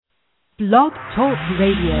Blog Talk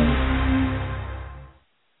Radio.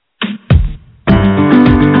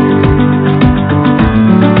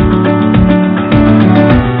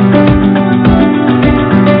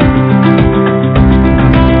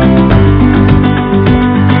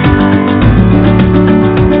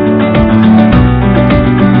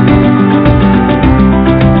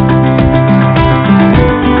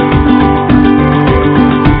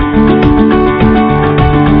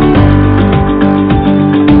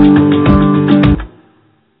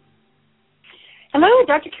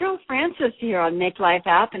 Here on Make Life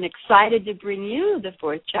Happen, excited to bring you the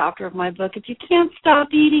fourth chapter of my book. If you can't stop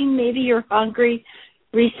eating, maybe you're hungry,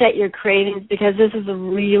 reset your cravings, because this is a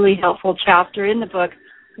really helpful chapter in the book,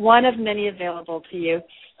 one of many available to you.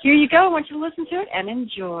 Here you go. I want you to listen to it and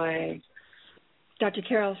enjoy. Dr.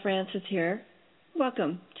 Carol Francis here.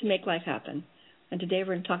 Welcome to Make Life Happen. And today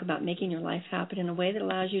we're going to talk about making your life happen in a way that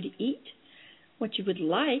allows you to eat what you would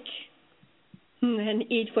like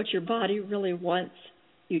and eat what your body really wants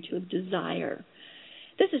you to desire.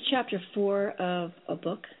 This is chapter 4 of a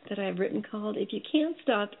book that I've written called If You Can't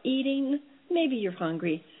Stop Eating, Maybe You're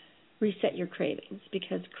Hungry, Reset Your Cravings,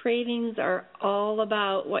 because cravings are all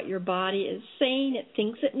about what your body is saying it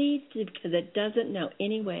thinks it needs to, because it doesn't know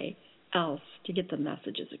any way else to get the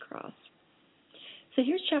messages across. So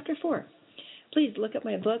here's chapter 4. Please look at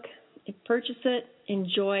my book, purchase it,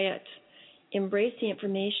 enjoy it. Embrace the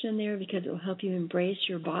information in there because it will help you embrace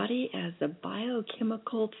your body as the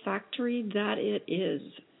biochemical factory that it is,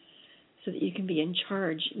 so that you can be in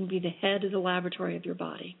charge and be the head of the laboratory of your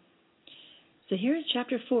body. So here's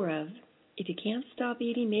chapter 4 of If You Can't Stop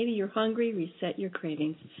Eating, Maybe You're Hungry, Reset Your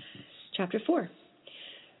Cravings. Chapter 4.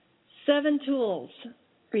 7 tools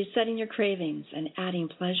resetting your cravings and adding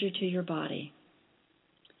pleasure to your body.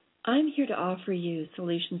 I'm here to offer you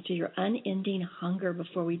solutions to your unending hunger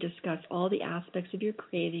before we discuss all the aspects of your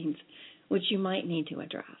cravings which you might need to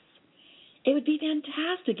address. It would be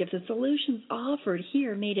fantastic if the solutions offered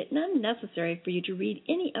here made it unnecessary for you to read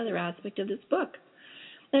any other aspect of this book.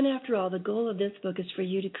 And after all, the goal of this book is for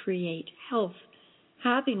you to create health,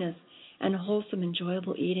 happiness, and wholesome,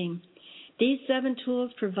 enjoyable eating. These 7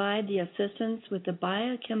 tools provide the assistance with the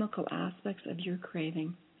biochemical aspects of your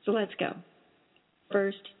craving. So let's go.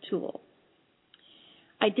 First tool.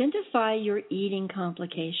 Identify your eating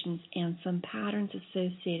complications and some patterns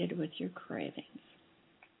associated with your cravings.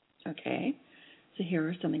 Okay, so here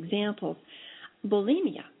are some examples.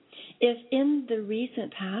 Bulimia. If in the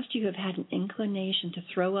recent past you have had an inclination to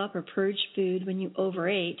throw up or purge food when you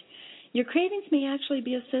overate, your cravings may actually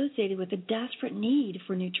be associated with a desperate need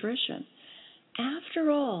for nutrition. After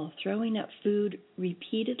all, throwing up food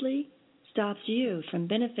repeatedly stops you from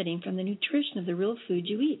benefiting from the nutrition of the real food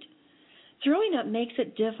you eat. Throwing up makes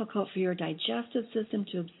it difficult for your digestive system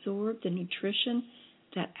to absorb the nutrition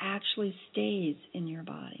that actually stays in your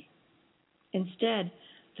body. Instead,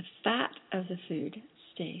 the fat of the food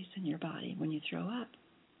stays in your body when you throw up.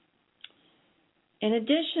 In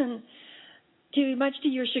addition, much to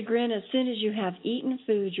your chagrin, as soon as you have eaten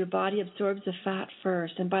food, your body absorbs the fat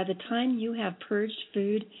first, and by the time you have purged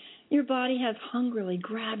food, your body has hungrily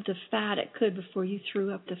grabbed the fat it could before you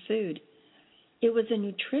threw up the food. It was a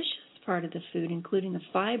nutritious part of the food, including the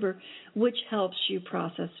fiber, which helps you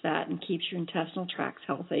process fat and keeps your intestinal tracts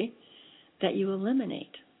healthy, that you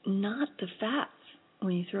eliminate, not the fats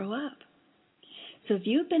when you throw up. So if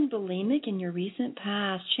you've been bulimic in your recent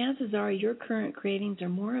past, chances are your current cravings are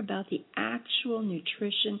more about the actual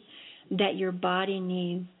nutrition that your body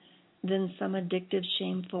needs than some addictive,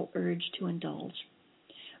 shameful urge to indulge.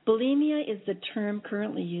 Bulimia is the term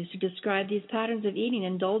currently used to describe these patterns of eating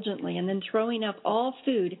indulgently and then throwing up all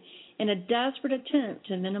food in a desperate attempt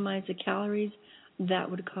to minimize the calories that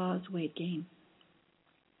would cause weight gain.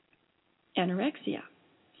 Anorexia.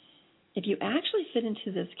 If you actually fit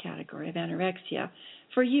into this category of anorexia,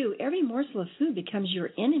 for you, every morsel of food becomes your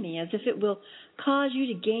enemy, as if it will cause you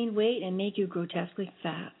to gain weight and make you grotesquely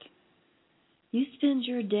fat. You spend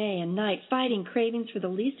your day and night fighting cravings for the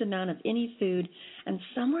least amount of any food, and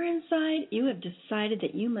somewhere inside you have decided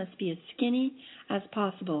that you must be as skinny as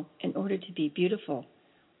possible in order to be beautiful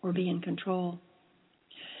or be in control.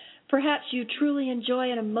 Perhaps you truly enjoy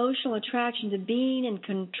an emotional attraction to being in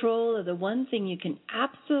control of the one thing you can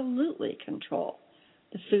absolutely control,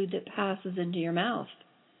 the food that passes into your mouth.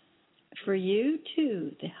 For you,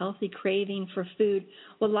 too, the healthy craving for food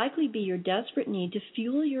will likely be your desperate need to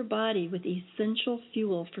fuel your body with essential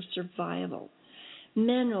fuel for survival.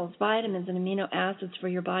 Minerals, vitamins, and amino acids for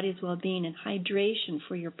your body's well-being, and hydration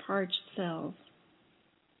for your parched cells.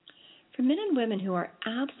 For men and women who are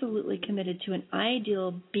absolutely committed to an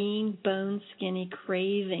ideal being bone skinny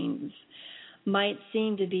cravings, might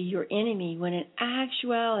seem to be your enemy, when in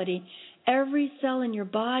actuality, every cell in your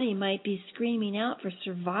body might be screaming out for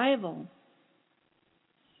survival.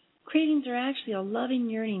 Cravings are actually a loving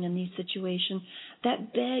yearning in these situations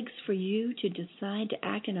that begs for you to decide to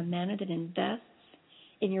act in a manner that invests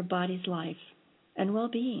in your body's life and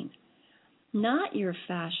well-being, not your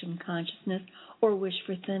fashion consciousness or wish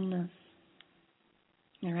for thinness.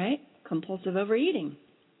 All right? Compulsive overeating.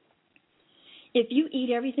 If you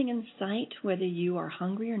eat everything in sight, whether you are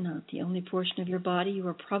hungry or not, the only portion of your body you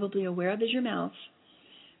are probably aware of is your mouth.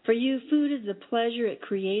 For you, food is the pleasure it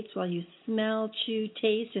creates while you smell, chew,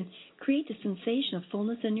 taste, and create the sensation of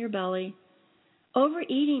fullness in your belly.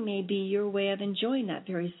 Overeating may be your way of enjoying that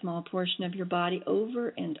very small portion of your body over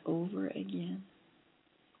and over again.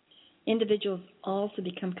 Individuals also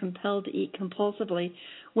become compelled to eat compulsively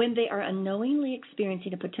when they are unknowingly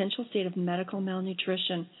experiencing a potential state of medical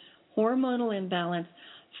malnutrition, hormonal imbalance,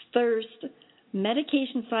 thirst,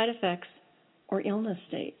 medication side effects, or illness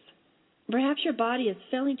states. Perhaps your body is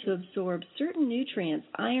failing to absorb certain nutrients,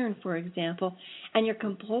 iron for example, and your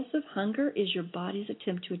compulsive hunger is your body's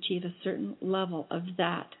attempt to achieve a certain level of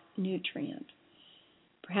that nutrient.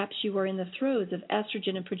 Perhaps you are in the throes of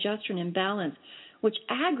estrogen and progesterone imbalance, which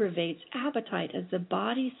aggravates appetite as the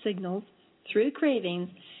body signals through cravings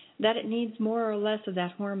that it needs more or less of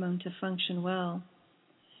that hormone to function well.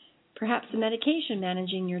 Perhaps the medication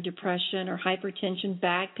managing your depression or hypertension,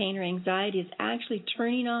 back pain, or anxiety is actually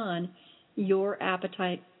turning on your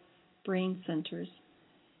appetite brain centers.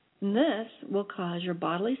 And this will cause your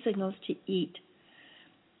bodily signals to eat.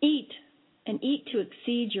 Eat, and eat to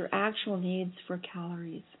exceed your actual needs for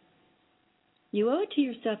calories. You owe it to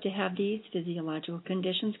yourself to have these physiological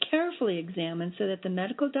conditions carefully examined so that the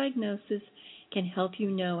medical diagnosis can help you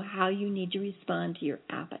know how you need to respond to your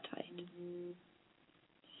appetite.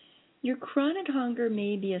 Your chronic hunger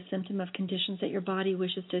may be a symptom of conditions that your body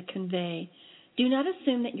wishes to convey. Do not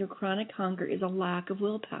assume that your chronic hunger is a lack of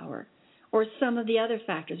willpower or some of the other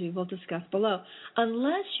factors we will discuss below,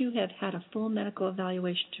 unless you have had a full medical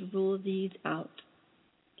evaluation to rule these out.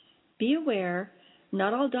 Be aware,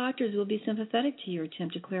 not all doctors will be sympathetic to your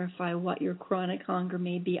attempt to clarify what your chronic hunger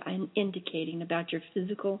may be indicating about your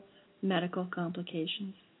physical medical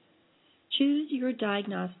complications. Choose your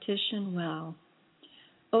diagnostician well.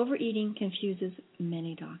 Overeating confuses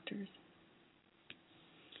many doctors.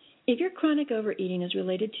 If your chronic overeating is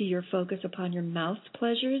related to your focus upon your mouth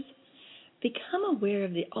pleasures, become aware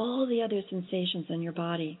of all the other sensations in your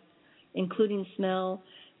body, including smell,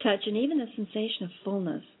 touch, and even the sensation of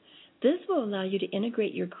fullness. This will allow you to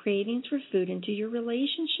integrate your cravings for food into your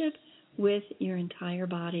relationship with your entire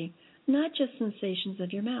body, not just sensations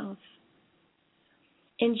of your mouth.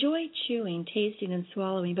 Enjoy chewing, tasting, and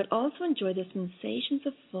swallowing, but also enjoy the sensations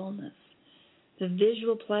of fullness, the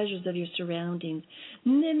visual pleasures of your surroundings,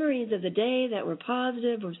 memories of the day that were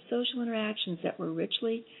positive, or social interactions that were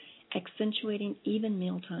richly accentuating even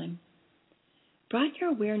mealtime. Broaden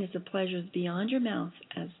your awareness of pleasures beyond your mouth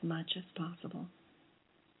as much as possible.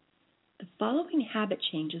 The following habit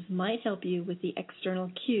changes might help you with the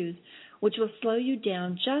external cues, which will slow you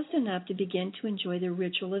down just enough to begin to enjoy the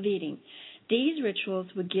ritual of eating. These rituals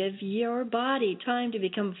will give your body time to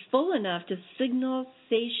become full enough to signal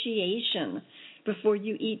satiation before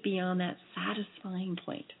you eat beyond that satisfying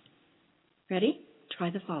point. Ready? Try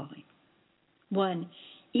the following. 1.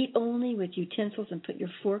 Eat only with utensils and put your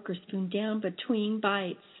fork or spoon down between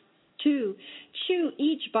bites. 2. Chew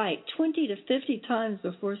each bite 20 to 50 times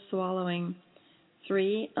before swallowing.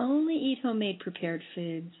 3. Only eat homemade prepared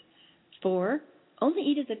foods. 4. Only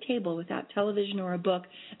eat at the table without television or a book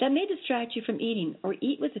that may distract you from eating, or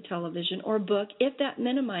eat with a television or book if that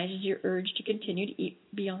minimizes your urge to continue to eat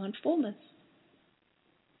beyond fullness.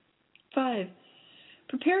 5.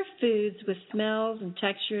 Prepare foods with smells and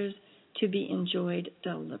textures to be enjoyed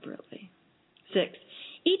deliberately. 6.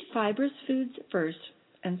 Eat fibrous foods first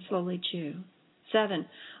and slowly chew. 7.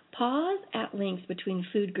 Pause at length between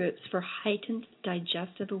food groups for heightened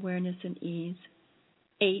digestive awareness and ease.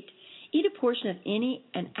 8. Eat a portion of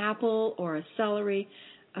an apple or a celery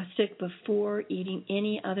stick before eating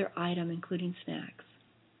any other item, including snacks.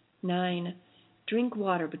 9. Drink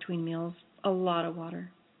water between meals, a lot of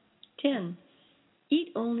water. 10. Eat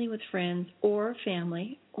only with friends or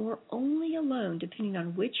family, or only alone, depending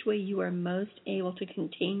on which way you are most able to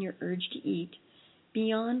contain your urge to eat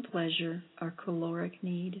beyond pleasure or caloric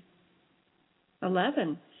need.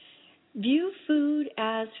 11. View food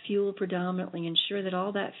as fuel predominantly. Ensure that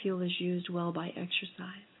all that fuel is used well by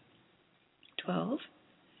exercise. 12.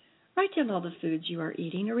 Write down all the foods you are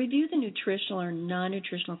eating, or review the nutritional or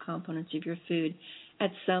non-nutritional components of your food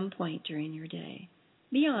at some point during your day.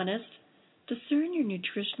 Be honest. Discern your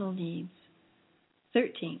nutritional needs.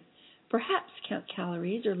 13. Perhaps count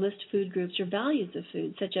calories or list food groups or values of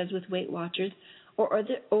food, such as with Weight Watchers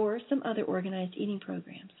or some other organized eating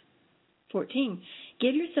programs. 14.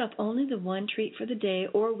 Give yourself only the one treat for the day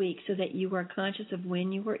or week so that you are conscious of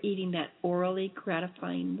when you are eating that orally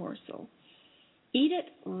gratifying morsel. Eat it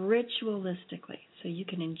ritualistically so you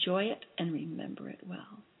can enjoy it and remember it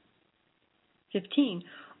well. 15.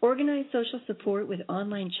 Organize social support with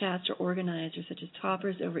online chats or organizers such as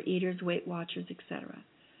Toppers, Overeaters, Weight Watchers, etc.,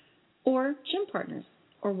 or gym partners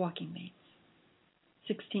or walking mates.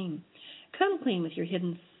 16. Come clean with your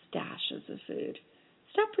hidden stashes of food.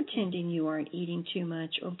 Stop pretending you aren't eating too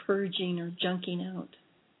much or purging or junking out.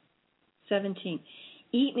 17.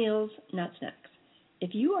 Eat meals, not snacks.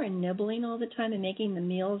 If you are nibbling all the time and making the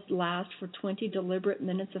meals last for 20 deliberate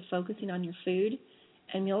minutes of focusing on your food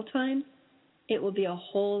and meal times, it will be a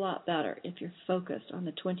whole lot better if you're focused on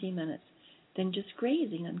the 20 minutes than just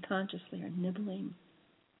grazing unconsciously or nibbling.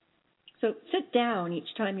 So sit down each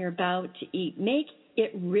time you're about to eat. Make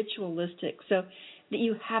it ritualistic so that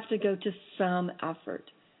you have to go to some effort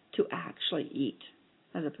to actually eat,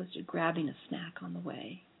 as opposed to grabbing a snack on the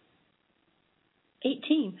way.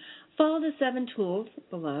 18. Follow the 7 tools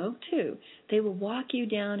below, too. They will walk you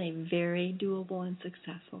down a very doable and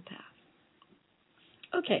successful path.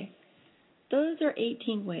 Okay, those are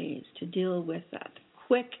 18 ways to deal with that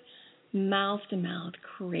quick mouth-to-mouth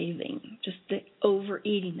craving, just the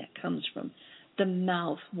overeating that comes from the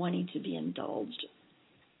mouth wanting to be indulged.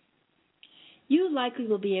 You likely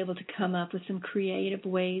will be able to come up with some creative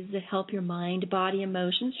ways that help your mind, body,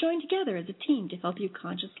 emotions join together as a team to help you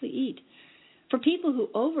consciously eat. For people who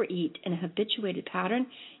overeat in a habituated pattern,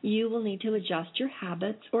 you will need to adjust your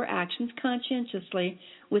habits or actions conscientiously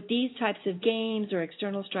with these types of games or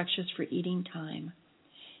external structures for eating time.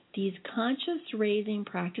 These conscious raising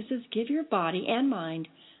practices give your body and mind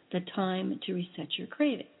the time to reset your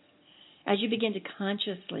cravings. As you begin to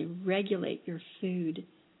consciously regulate your food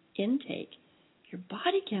intake, your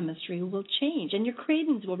body chemistry will change and your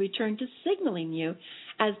cravings will return to signaling you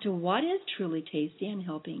as to what is truly tasty and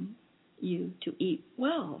helping you to eat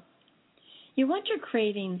well. You want your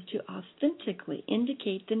cravings to authentically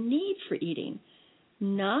indicate the need for eating,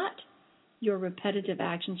 not your repetitive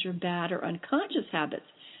actions or bad or unconscious habits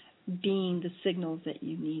being the signals that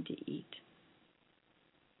you need to eat.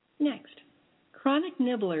 Next, chronic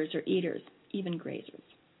nibblers or eaters, even grazers.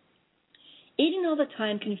 Eating all the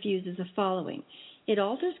time confuses the following. It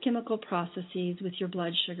alters chemical processes with your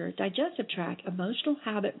blood sugar, digestive tract, emotional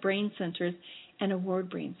habit brain centers, and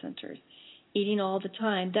award brain centers. Eating all the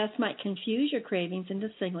time thus might confuse your cravings into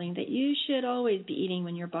signaling that you should always be eating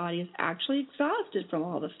when your body is actually exhausted from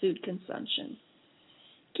all the food consumption.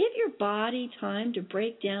 Give your body time to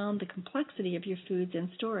break down the complexity of your foods and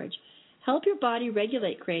storage. Help your body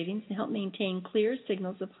regulate cravings and help maintain clear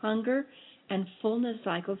signals of hunger and fullness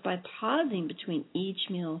cycles by pausing between each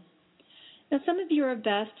meal. Now, some of you are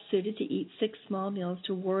best suited to eat 6 small meals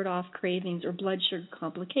to ward off cravings or blood sugar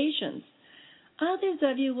complications. Others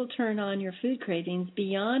of you will turn on your food cravings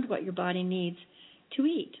beyond what your body needs to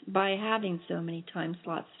eat by having so many time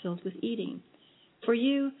slots filled with eating. For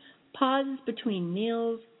you, pauses between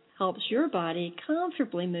meals helps your body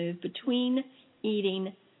comfortably move between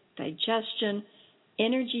eating, digestion,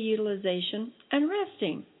 energy utilization, and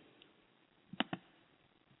resting.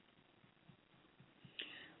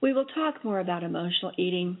 We will talk more about emotional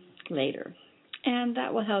eating later, and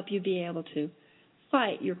that will help you be able to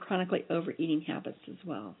fight your chronically overeating habits as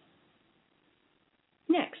well.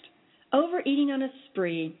 Next, overeating on a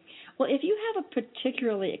spree. Well, if you have a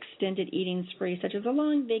particularly extended eating spree, such as a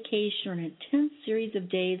long vacation or an intense series of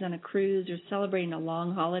days on a cruise or celebrating a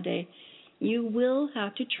long holiday, you will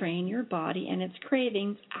have to train your body and its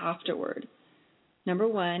cravings afterward. Number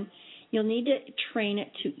 1, you'll need to train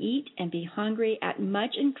it to eat and be hungry at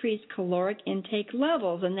much increased caloric intake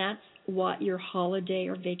levels, and that's what your holiday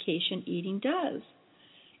or vacation eating does.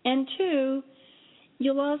 And 2,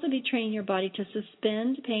 you'll also be training your body to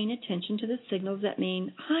suspend paying attention to the signals that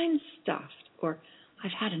mean, I'm stuffed, or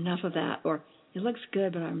I've had enough of that, or it looks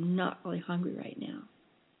good, but I'm not really hungry right now.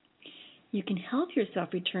 You can help yourself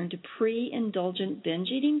return to pre-indulgent binge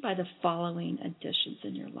eating by the following additions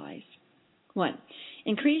in your life. 1,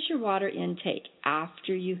 increase your water intake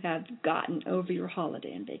after you have gotten over your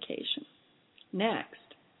holiday and vacation. Next,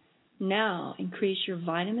 now increase your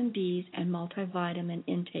vitamin Bs and multivitamin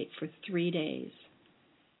intake for 3 days.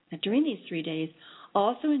 Now, during these 3 days,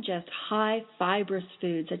 also ingest high fibrous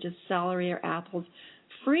foods such as celery or apples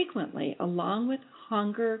frequently, along with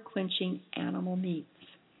hunger-quenching animal meats.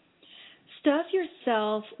 Stuff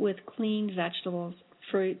yourself with clean vegetables,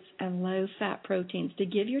 fruits, and low-fat proteins to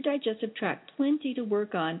give your digestive tract plenty to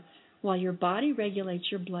work on while your body regulates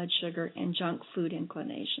your blood sugar and junk food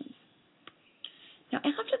inclinations. Now,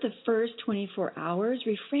 after the first 24 hours,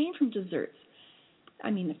 refrain from desserts.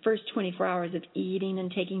 The first 24 hours of eating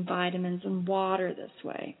and taking vitamins and water this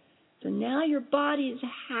way. So now your body's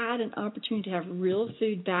had an opportunity to have real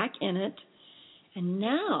food back in it, and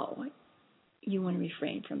now you want to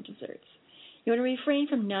refrain from desserts. You want to refrain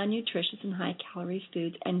from non-nutritious and high-calorie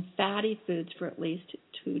foods and fatty foods for at least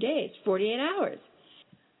 2 days, 48 hours.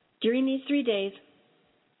 During these 3 days,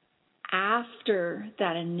 after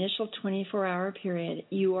that initial 24-hour period,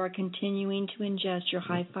 you are continuing to ingest your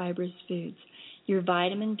high-fibrous foods, your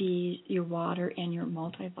vitamin B, your water, and your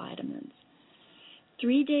multivitamins.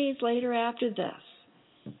 3 days later after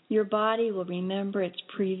this, your body will remember its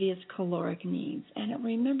previous caloric needs, and it will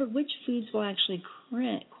remember which foods will actually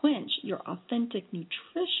quench your authentic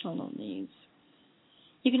nutritional needs.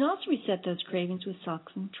 You can also reset those cravings with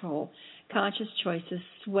self-control, conscious choices,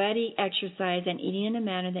 sweaty exercise, and eating in a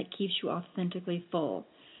manner that keeps you authentically full.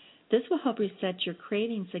 This will help reset your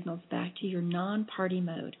craving signals back to your non-party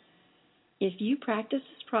mode. If you practice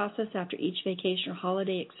this process after each vacation or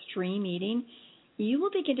holiday extreme eating, you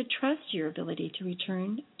will begin to trust your ability to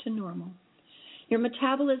return to normal. Your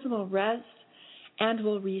metabolism will rest and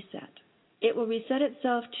will reset. It will reset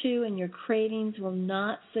itself too, and your cravings will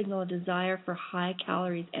not signal a desire for high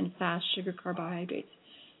calories and fast sugar carbohydrates.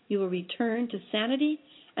 You will return to sanity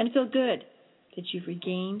and feel good that you've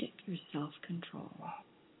regained your self-control.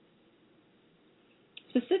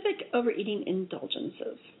 Specific overeating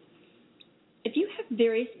indulgences. If you have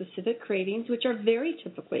very specific cravings, which are very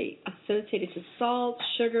typically associated to salt,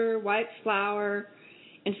 sugar, white flour,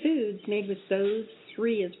 and foods made with those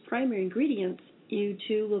three as primary ingredients, you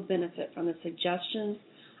too will benefit from the suggestions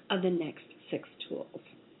of the next 6 tools.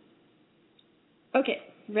 Okay,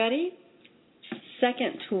 ready?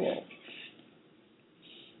 Second tool.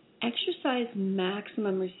 Exercise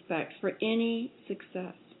maximum respect for any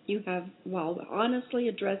success you have while honestly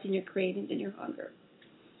addressing your cravings and your hunger.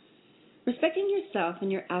 Respecting yourself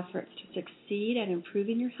and your efforts to succeed at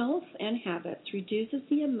improving your health and habits reduces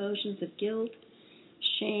the emotions of guilt,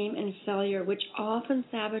 shame, and failure, which often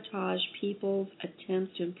sabotage people's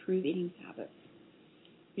attempts to improve eating habits.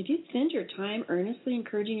 If you spend your time earnestly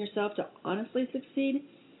encouraging yourself to honestly succeed,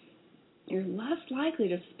 you're less likely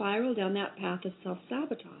to spiral down that path of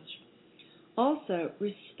self-sabotage. Also,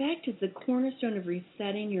 respect is the cornerstone of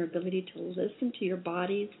resetting your ability to listen to your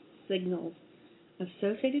body's signals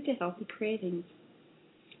associated to healthy cravings.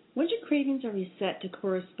 Once your cravings are reset to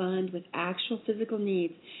correspond with actual physical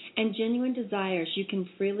needs and genuine desires, you can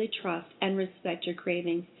freely trust and respect your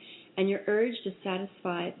cravings and your urge to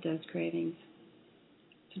satisfy those cravings.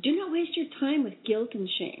 So do not waste your time with guilt and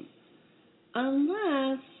shame,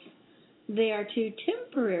 unless they are 2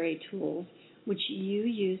 temporary tools which you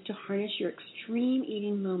use to harness your extreme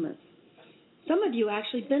eating moments. Some of you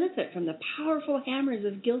actually benefit from the powerful hammers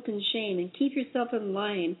of guilt and shame and keep yourself in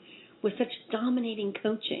line with such dominating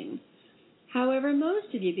coaching. However,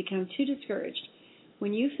 most of you become too discouraged.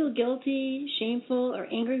 When you feel guilty, shameful, or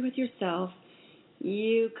angry with yourself,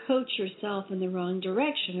 you coach yourself in the wrong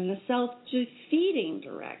direction, in a self-defeating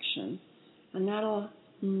direction, and that'll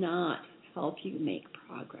not help you make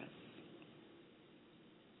progress.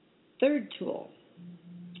 Third tool.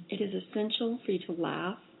 It is essential for you to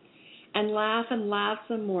laugh and laugh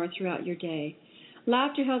some more throughout your day.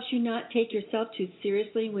 Laughter helps you not take yourself too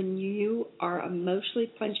seriously when you are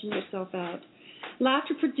emotionally punching yourself out.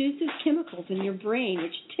 Laughter produces chemicals in your brain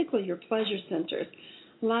which tickle your pleasure centers.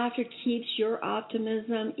 Laughter keeps your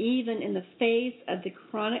optimism even in the face of the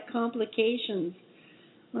chronic complications.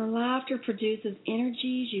 Laughter produces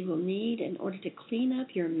energies you will need in order to clean up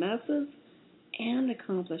your messes and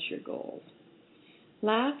accomplish your goals.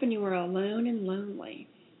 Laugh when you are alone and lonely.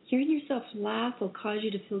 Hearing yourself laugh will cause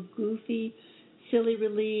you to feel goofy, silly,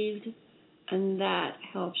 relieved, and that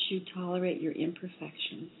helps you tolerate your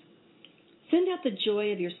imperfections. Send out the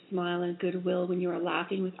joy of your smile and goodwill when you are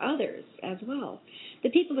laughing with others as well. The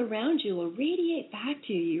people around you will radiate back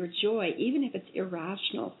to you your joy, even if it's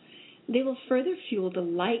irrational. They will further fuel the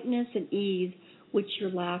lightness and ease which your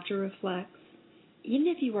laughter reflects. Even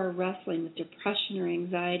if you are wrestling with depression or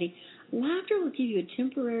anxiety, laughter will give you a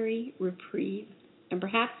temporary reprieve and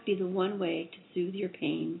perhaps be the one way to soothe your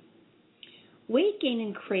pain. Weight gain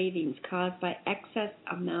and cravings caused by excess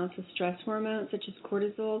amounts of stress hormones such as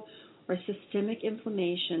cortisol or systemic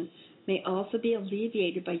inflammation may also be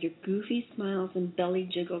alleviated by your goofy smiles and belly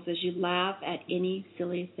jiggles as you laugh at any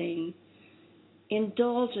silly thing.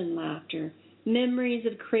 Indulge in laughter, memories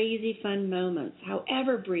of crazy fun moments,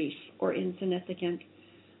 however brief or insignificant.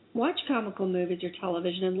 Watch comical movies or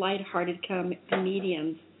television and light-hearted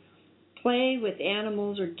comedians. Play with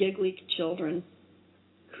animals or giggly children.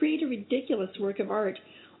 Create a ridiculous work of art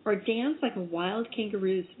or dance like a wild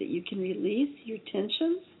kangaroo so that you can release your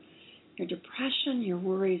tensions, your depression, your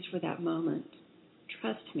worries for that moment.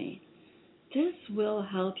 Trust me, this will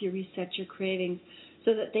help you reset your cravings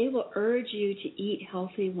so that they will urge you to eat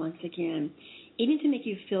healthy once again. Eating to make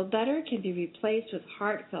you feel better can be replaced with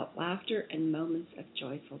heartfelt laughter and moments of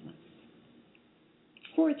joyfulness.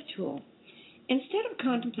 Fourth tool, instead of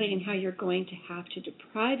contemplating how you're going to have to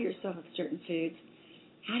deprive yourself of certain foods,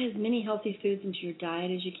 add as many healthy foods into your diet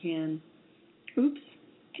as you can. Oops,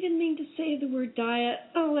 I didn't mean to say the word diet.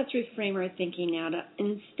 Oh, let's reframe our thinking now to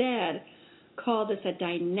instead call this a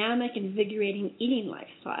dynamic, invigorating eating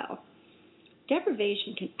lifestyle.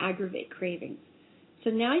 Deprivation can aggravate cravings. So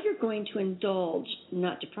now you're going to indulge,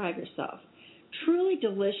 not deprive yourself. Truly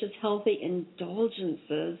delicious, healthy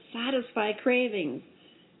indulgences satisfy cravings.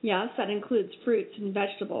 Yes, that includes fruits and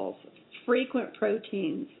vegetables, frequent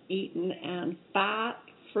proteins eaten, and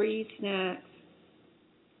fat-free snacks.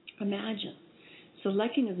 Imagine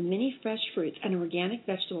selecting as many fresh fruits and organic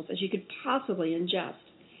vegetables as you could possibly ingest.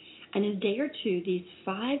 And in a day or two, these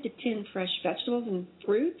 5 to 10 fresh vegetables and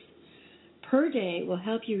fruits per day will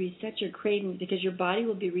help you reset your cravings because your body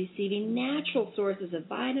will be receiving natural sources of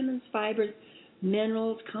vitamins, fibers,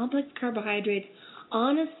 minerals, complex carbohydrates,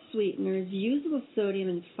 honest sweeteners, usable sodium,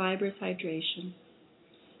 and fibrous hydration.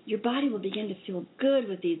 Your body will begin to feel good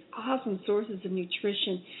with these awesome sources of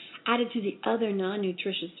nutrition added to the other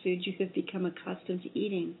non-nutritious foods you have become accustomed to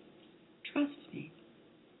eating. Trust me.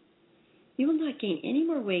 You will not gain any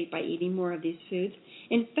more weight by eating more of these foods.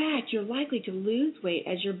 In fact, you're likely to lose weight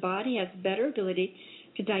as your body has better ability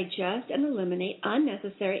to digest and eliminate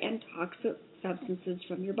unnecessary and toxic substances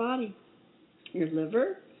from your body. Your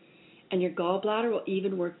liver and your gallbladder will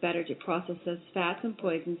even work better to process those fats and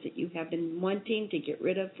poisons that you have been wanting to get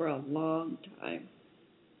rid of for a long time.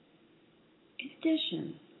 In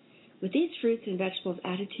addition, with these fruits and vegetables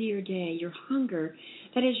added to your day, your hunger,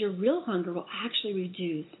 that is your real hunger, will actually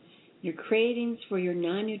reduce. Your cravings for your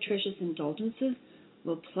non-nutritious indulgences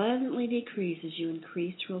will pleasantly decrease as you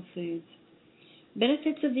increase real foods.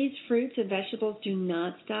 Benefits of these fruits and vegetables do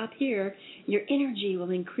not stop here. Your energy will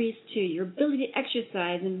increase too. Your ability to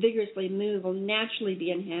exercise and vigorously move will naturally be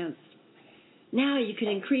enhanced. Now you can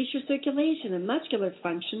increase your circulation and muscular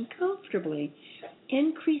function comfortably.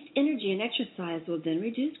 Increased energy and exercise will then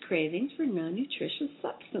reduce cravings for non-nutritious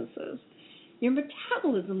substances. Your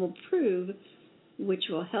metabolism will improve, which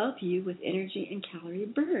will help you with energy and calorie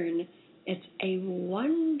burn. It's a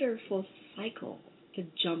wonderful cycle to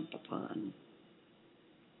jump upon.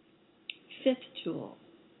 Fifth tool.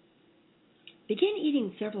 Begin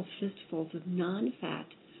eating several fistfuls of non-fat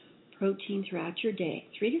protein throughout your day,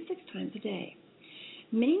 3 to 6 times a day.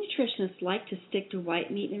 Many nutritionists like to stick to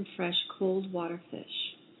white meat and fresh cold water fish.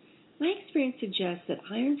 My experience suggests that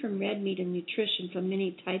iron from red meat and nutrition from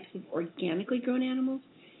many types of organically grown animals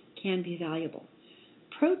can be valuable.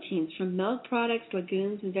 Proteins from milk products,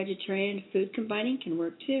 legumes, and vegetarian food combining can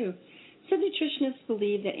work too. Some nutritionists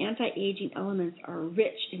believe that anti-aging elements are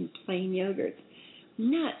rich in plain yogurts.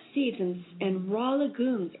 Nuts, seeds, and raw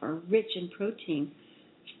legumes are rich in protein,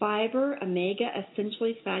 fiber, omega,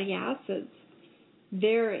 essentially fatty acids.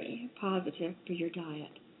 Very positive for your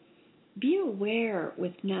diet. Be aware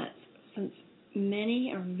with nuts, since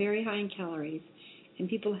many are very high in calories, and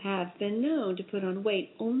people have been known to put on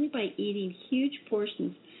weight only by eating huge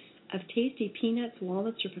portions of tasty peanuts,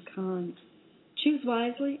 walnuts, or pecans. Choose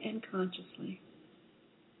wisely and consciously.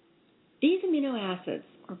 These amino acids,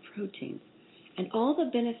 or proteins, and all the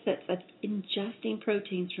benefits of ingesting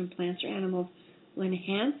proteins from plants or animals will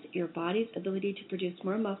enhance your body's ability to produce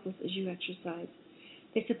more muscles as you exercise.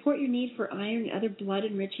 They support your need for iron and other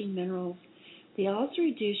blood-enriching minerals. They also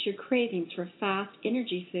reduce your cravings for fast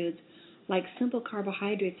energy foods like simple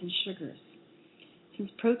carbohydrates and sugars. Since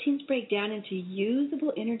proteins break down into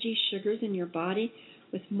usable energy sugars in your body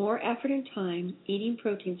with more effort and time, eating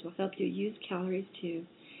proteins will help you use calories too.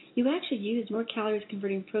 You actually use more calories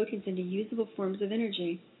converting proteins into usable forms of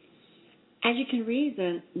energy. As you can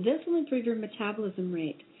reason, this will improve your metabolism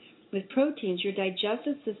rate. With proteins, your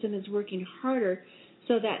digestive system is working harder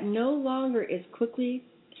so that no longer is quickly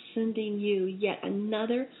sending you yet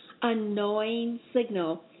another annoying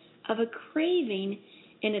signal of a craving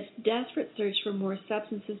in its desperate search for more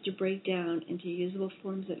substances to break down into usable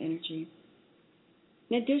forms of energy.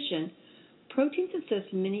 In addition, proteins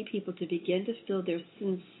assist many people to begin to feel their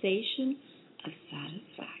sensation of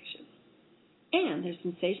satisfaction and their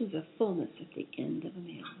sensations of fullness at the end of a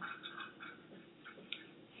meal.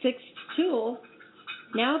 Sixth tool,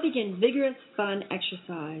 Now begin vigorous, fun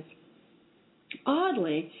exercise.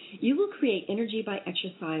 Oddly, you will create energy by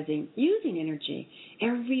exercising, using energy.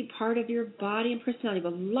 Every part of your body and personality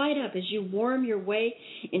will light up as you warm your way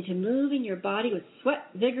into moving your body with sweat,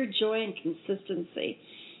 vigor, joy, and consistency.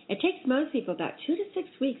 It takes most people about 2 to 6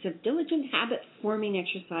 weeks of diligent habit-forming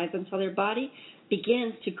exercise until their body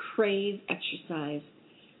begins to crave exercise.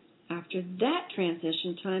 After that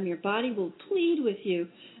transition time, your body will plead with you,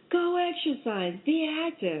 go exercise, be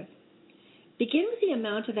active. Begin with the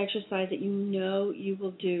amount of exercise that you know you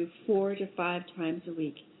will do 4 to 5 times a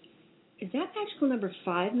week. Is that magical number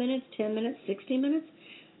 5 minutes, 10 minutes, 60 minutes?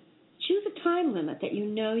 Choose a time limit that you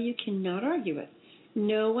know you cannot argue with.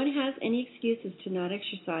 No one has any excuses to not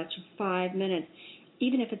exercise for 5 minutes,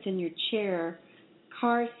 even if it's in your chair,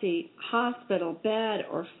 car seat, hospital, bed,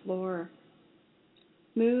 or floor.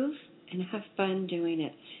 Move and have fun doing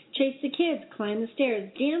it. Chase the kids, climb the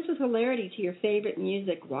stairs, dance with hilarity to your favorite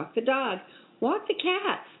music, walk the dog, walk the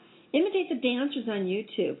cats, imitate the dancers on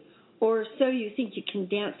YouTube, or So You Think You Can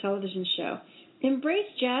Dance television show. Embrace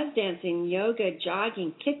jazz dancing, yoga,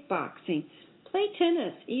 jogging, kickboxing. Play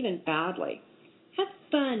tennis, even badly. Have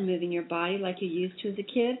fun moving your body like you used to as a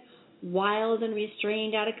kid, wild and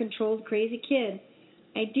restrained, out-of-control, crazy kid.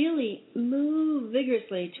 Ideally, move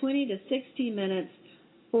vigorously 20 to 60 minutes,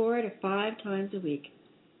 4 to 5 times a week.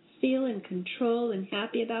 Feel in control and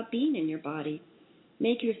happy about being in your body.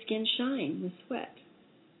 Make your skin shine with sweat.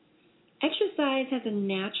 Exercise has a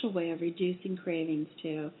natural way of reducing cravings,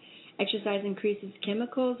 too. Exercise increases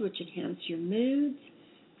chemicals which enhance your moods,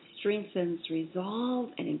 strengthens resolve,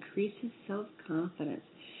 and increases self-confidence.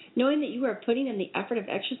 Knowing that you are putting in the effort of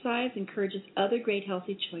exercise encourages other great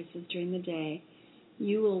healthy choices during the day.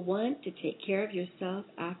 You will want to take care of yourself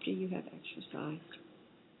after you have exercised.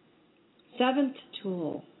 7th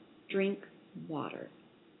tool, drink water.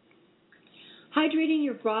 Hydrating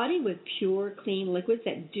your body with pure, clean liquids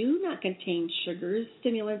that do not contain sugars,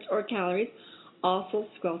 stimulants, or calories also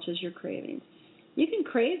squelches your cravings. You can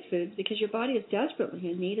crave foods because your body is desperately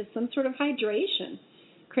in need of some sort of hydration.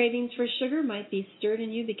 Cravings for sugar might be stirred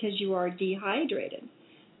in you because you are dehydrated.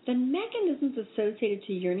 The mechanisms associated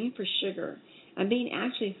to yearning for sugar and being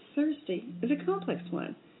actually thirsty is a complex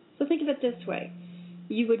one. So think of it this way.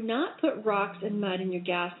 You would not put rocks and mud in your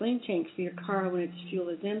gasoline tank for your car when its fuel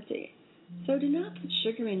is empty. So do not put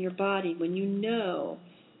sugar in your body when you know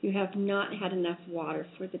you have not had enough water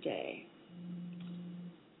for the day.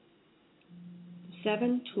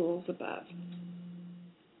 7 tools above.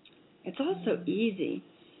 It's also easy.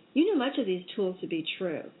 You know much of these tools to be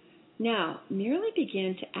true. Now, merely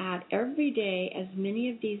begin to add every day as many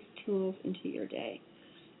of these tools into your day.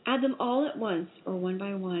 Add them all at once or one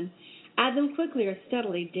by one. Add them quickly or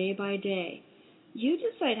steadily, day by day. You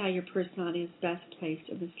decide how your personality is best placed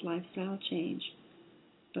in this lifestyle change.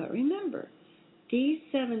 But remember, these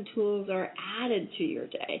 7 tools are added to your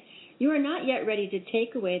day. You are not yet ready to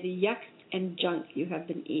take away the yuck and junk you have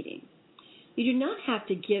been eating. You do not have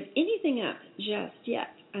to give anything up just yet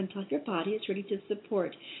until your body is ready to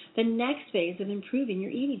support the next phase of improving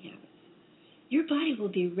your eating habits. Your body will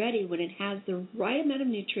be ready when it has the right amount of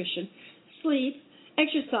nutrition, sleep,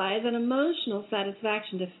 exercise, and emotional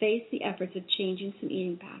satisfaction to face the efforts of changing some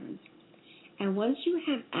eating patterns. And once you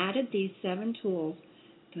have added these 7 tools,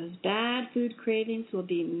 those bad food cravings will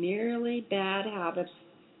be merely bad habits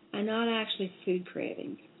and not actually food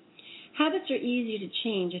cravings. Habits are easier to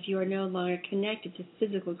change if you are no longer connected to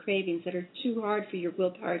physical cravings that are too hard for your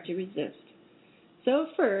willpower to resist. So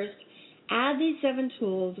first, add these 7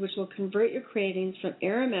 tools which will convert your cravings from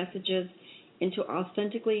error messages into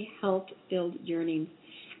authentically health-filled yearning.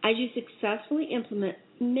 As you successfully implement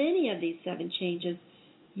many of these 7 changes,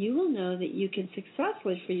 you will know that you can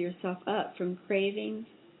successfully free yourself up from cravings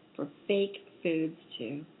for fake foods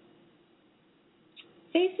too.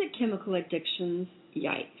 Face the chemical addictions.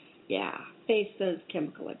 Yikes. Yeah, face those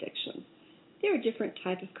chemical addictions. They're a different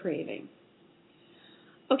type of craving.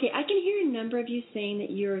 Okay, I can hear a number of you saying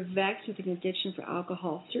that you're vexed with an addiction for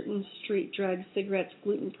alcohol, certain street drugs, cigarettes,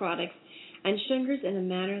 gluten products, and sugars in a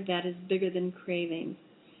manner that is bigger than cravings.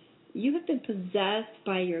 You have been possessed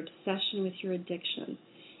by your obsession with your addiction.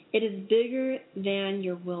 It is bigger than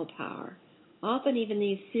your willpower. Often even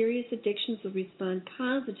these serious addictions will respond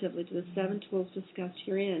positively to the 7 tools discussed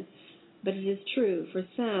herein. But it is true, for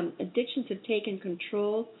some, addictions have taken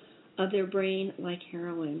control of their brain like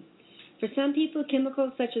heroin. For some people,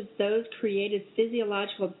 chemicals such as those created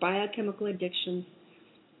physiological biochemical addictions.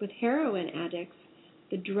 With heroin addicts,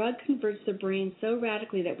 the drug converts the brain so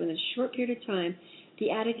radically that within a short period of time,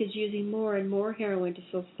 the addict is using more and more heroin to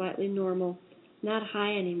feel slightly normal, not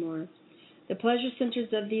high anymore. The pleasure centers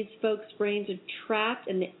of these folks' brains are trapped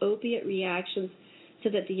in the opiate reactions so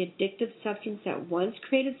that the addictive substance that once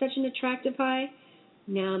created such an attractive high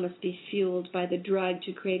now must be fueled by the drug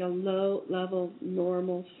to create a low-level,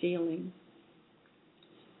 normal feeling.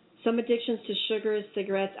 Some addictions to sugar,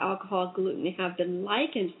 cigarettes, alcohol, gluten have been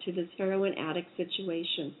likened to this heroin addict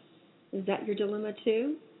situation. Is that your dilemma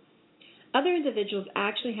too? Other individuals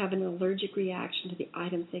actually have an allergic reaction to the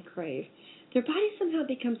items they crave. Their body somehow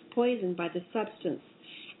becomes poisoned by the substance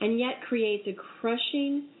and yet creates a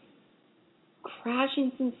crashing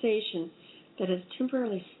sensation that is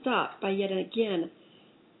temporarily stopped by yet again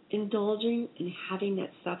indulging in having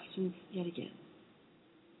that substance yet again.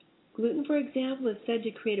 Gluten, for example, is said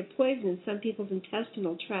to create a poison in some people's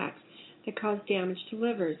intestinal tracts that cause damage to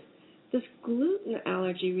livers. This gluten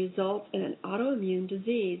allergy results in an autoimmune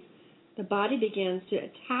disease. The body begins to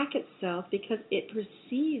attack itself because it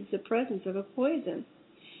perceives the presence of a poison.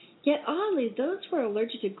 Yet oddly, those who are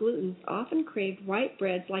allergic to gluten often crave white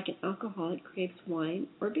breads like an alcoholic craves wine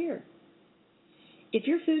or beer. If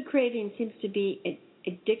your food craving seems to be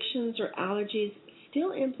addictions or allergies,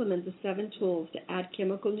 still implement the 7 tools to add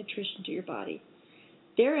chemical nutrition to your body.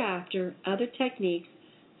 Thereafter, other techniques,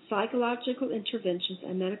 psychological interventions,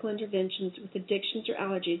 and medical interventions with addictions or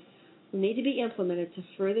allergies will need to be implemented to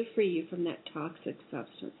further free you from that toxic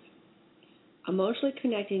substance. Emotionally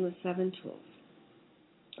connecting with 7 tools.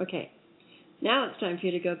 Okay, now it's time for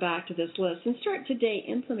you to go back to this list and start today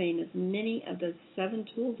implementing as many of those 7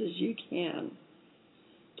 tools as you can.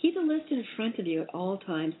 Keep the list in front of you at all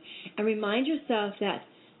times and remind yourself that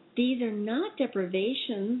these are not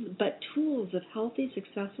deprivations but tools of healthy,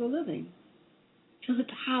 successful living. Feel the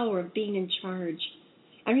power of being in charge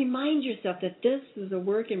and remind yourself that this is a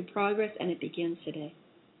work in progress and it begins today.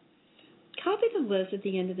 Copy the list at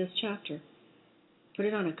the end of this chapter. Put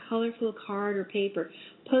it on a colorful card or paper.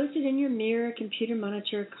 Post it in your mirror, computer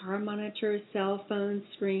monitor, car monitor, cell phone,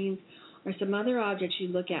 screens, or some other objects you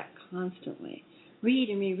look at constantly. Read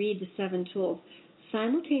and reread the 7 tools.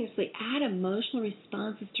 Simultaneously add emotional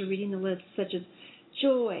responses to reading the list, such as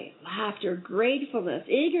joy, laughter, gratefulness,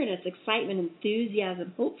 eagerness, excitement,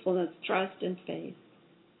 enthusiasm, hopefulness, trust, and faith.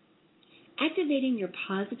 Activating your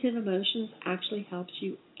positive emotions actually helps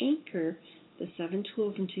you anchor the 7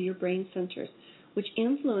 tools into your brain centers, which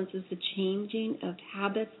influences the changing of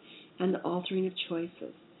habits and the altering of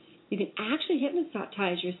choices. You can actually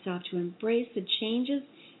hypnotize yourself to embrace the changes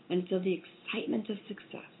and feel the excitement of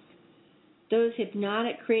success. Those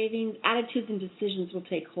hypnotic cravings, attitudes, and decisions will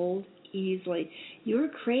take hold easily. Your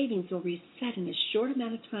cravings will reset in a short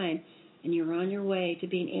amount of time, and you're on your way to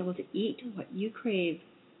being able to eat what you crave,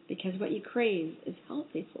 because what you crave is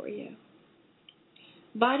healthy for you.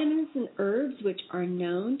 Vitamins and herbs, which are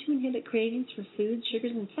known to inhibit cravings for food,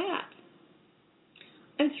 sugars, and fat.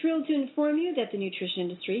 I'm thrilled to inform you that the nutrition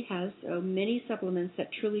industry has so many supplements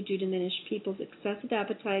that truly do diminish people's excessive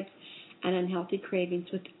appetites and unhealthy cravings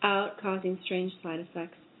without causing strange side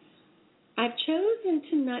effects. I've chosen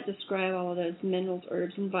to not describe all of those minerals,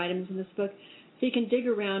 herbs, and vitamins in this book so you can dig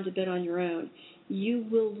around a bit on your own. You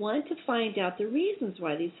will want to find out the reasons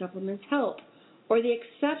why these supplements help, or the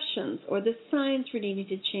exceptions, or the signs for needing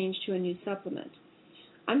to change to a new supplement.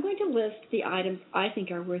 I'm going to list the items I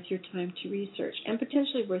think are worth your time to research and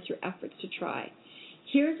potentially worth your efforts to try.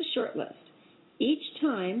 Here's a short list. Each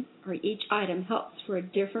time or each item helps for a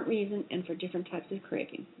different reason and for different types of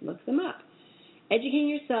craving. Look them up. Educating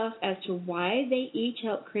yourself as to why they each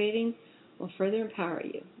help cravings will further empower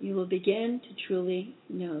you. You will begin to truly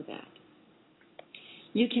know that.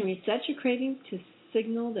 You can reset your cravings to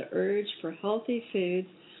signal the urge for healthy foods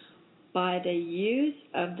by the use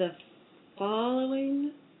of the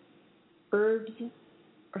following herbs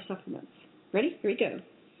or supplements. Ready? Here we go.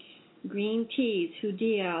 Green teas,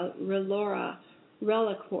 Hoodia, Relora,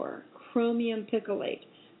 Relicore, chromium picolate,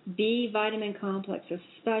 B vitamin complex,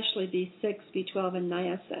 especially B6, B12, and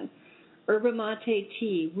niacin, yerba mate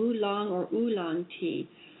tea, Wulong or oolong tea,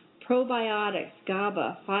 probiotics,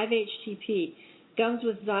 GABA, 5-HTP, gums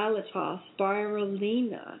with xylitol,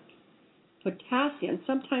 spirulina, potassium,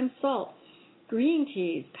 sometimes salt, green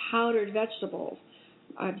teas,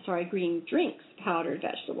 green drinks, powdered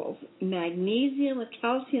vegetables, magnesium with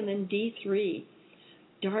calcium and D3,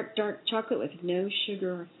 dark chocolate with no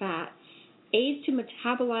sugar or fat, aids to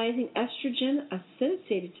metabolizing estrogen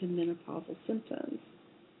associated to menopausal symptoms,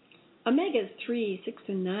 omegas 3, 6,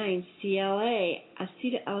 and 9, CLA,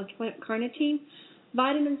 acetyl-L-carnitine,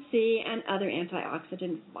 vitamin C, and other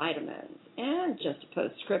antioxidant vitamins. And just a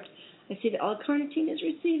postscript, acetyl-L-carnitine is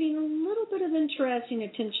receiving a little bit of interesting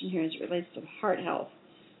attention here as it relates to heart health.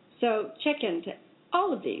 So check into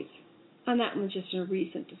all of these. And that was just a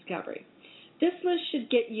recent discovery. This list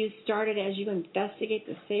should get you started as you investigate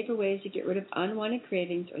the safer ways to get rid of unwanted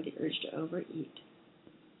cravings or the urge to overeat.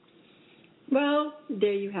 Well,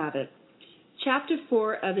 there you have it. Chapter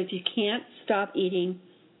 4 of If You Can't Stop Eating,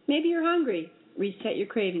 Maybe You're Hungry, Reset Your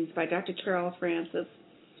Cravings by Dr. Carol Francis.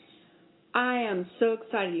 I am so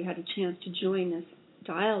excited you had a chance to join this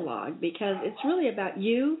dialogue because it's really about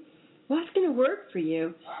you, what's going to work for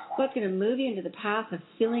you, what's going to move you into the path of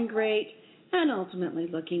feeling great and ultimately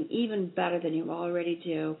looking even better than you already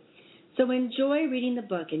do. So enjoy reading the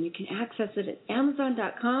book, and you can access it at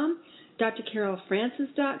Amazon.com,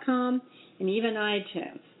 drcarolfrancis.com, and even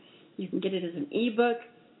iTunes. You can get it as an ebook,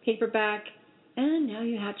 paperback, and now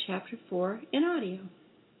you have Chapter 4 in audio.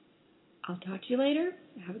 I'll talk to you later.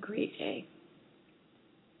 Have a great day.